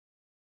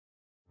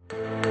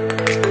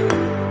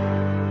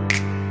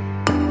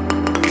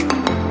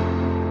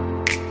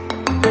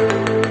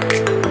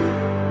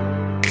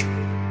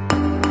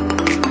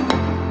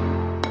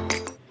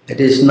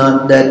is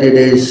not that it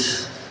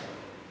is,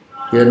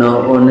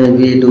 only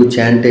we do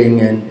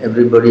chanting and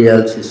everybody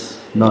else is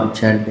not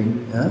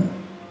chanting.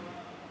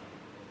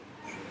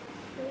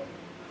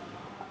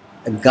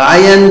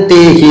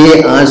 Gayante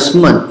he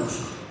asmat.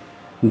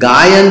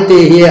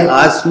 Gayante he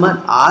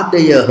asmat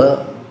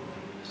adayah.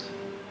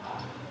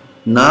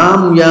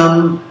 Nam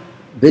yam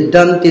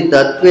vidanti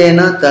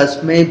tattvena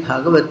tasmai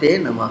bhagavate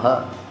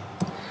namaha.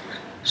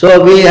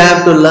 So we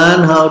have to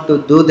learn how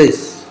to do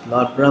this.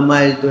 Lord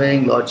Brahma is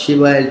doing, Lord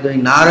Shiva is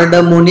doing.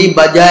 Narada Muni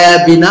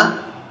bajaya bina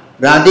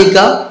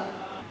Radhika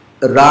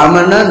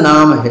Ramana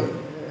naam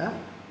hai.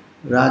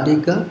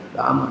 Radhika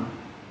Ramana.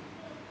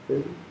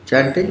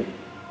 Chanting?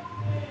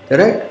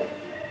 Correct?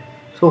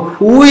 So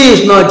who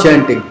is not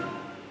chanting?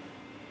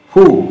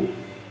 Who?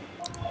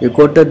 You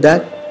quoted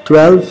that?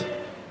 12,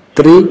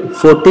 3,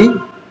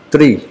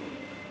 43.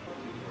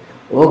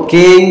 O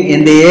king,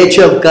 in the age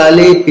of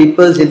Kali,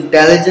 people's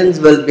intelligence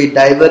will be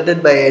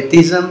diverted by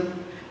atheism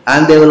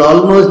and they will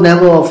almost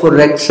never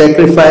offer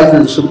sacrifice to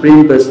the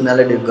Supreme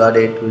Personality of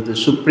Godhead, who is the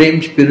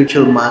Supreme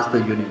Spiritual Master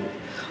of the Universe.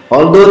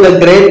 Although the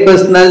great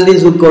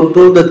personalities who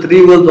control the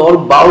three worlds all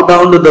bow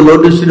down to the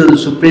lotus feet of the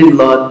Supreme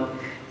Lord,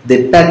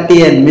 the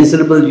petty and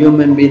miserable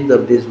human beings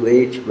of this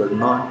age will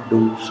not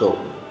do so.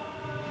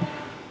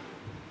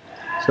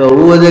 So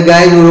who are the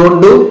guys who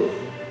don't do?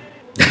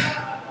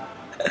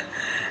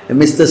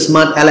 Mr.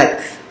 Smart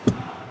Aleck.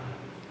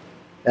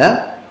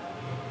 Yeah?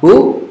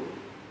 Who?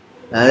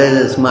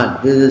 This is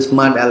smart. This is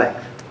Smart Aleck.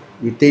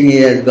 You think he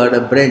has got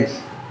a brain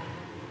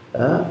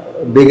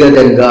bigger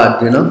than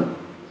God,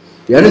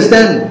 You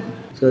understand?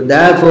 So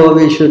therefore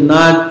we should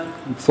not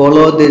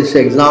follow these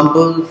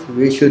examples.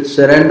 We should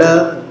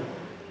surrender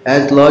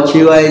as Lord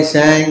Shiva is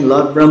saying,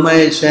 Lord Brahma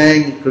is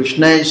saying,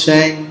 Krishna is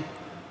saying,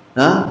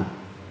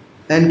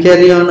 and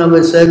carry on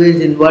our service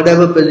in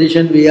whatever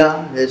position we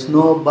are. There is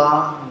no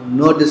bar,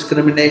 no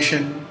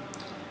discrimination,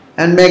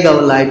 and make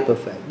our life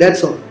perfect.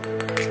 That's all.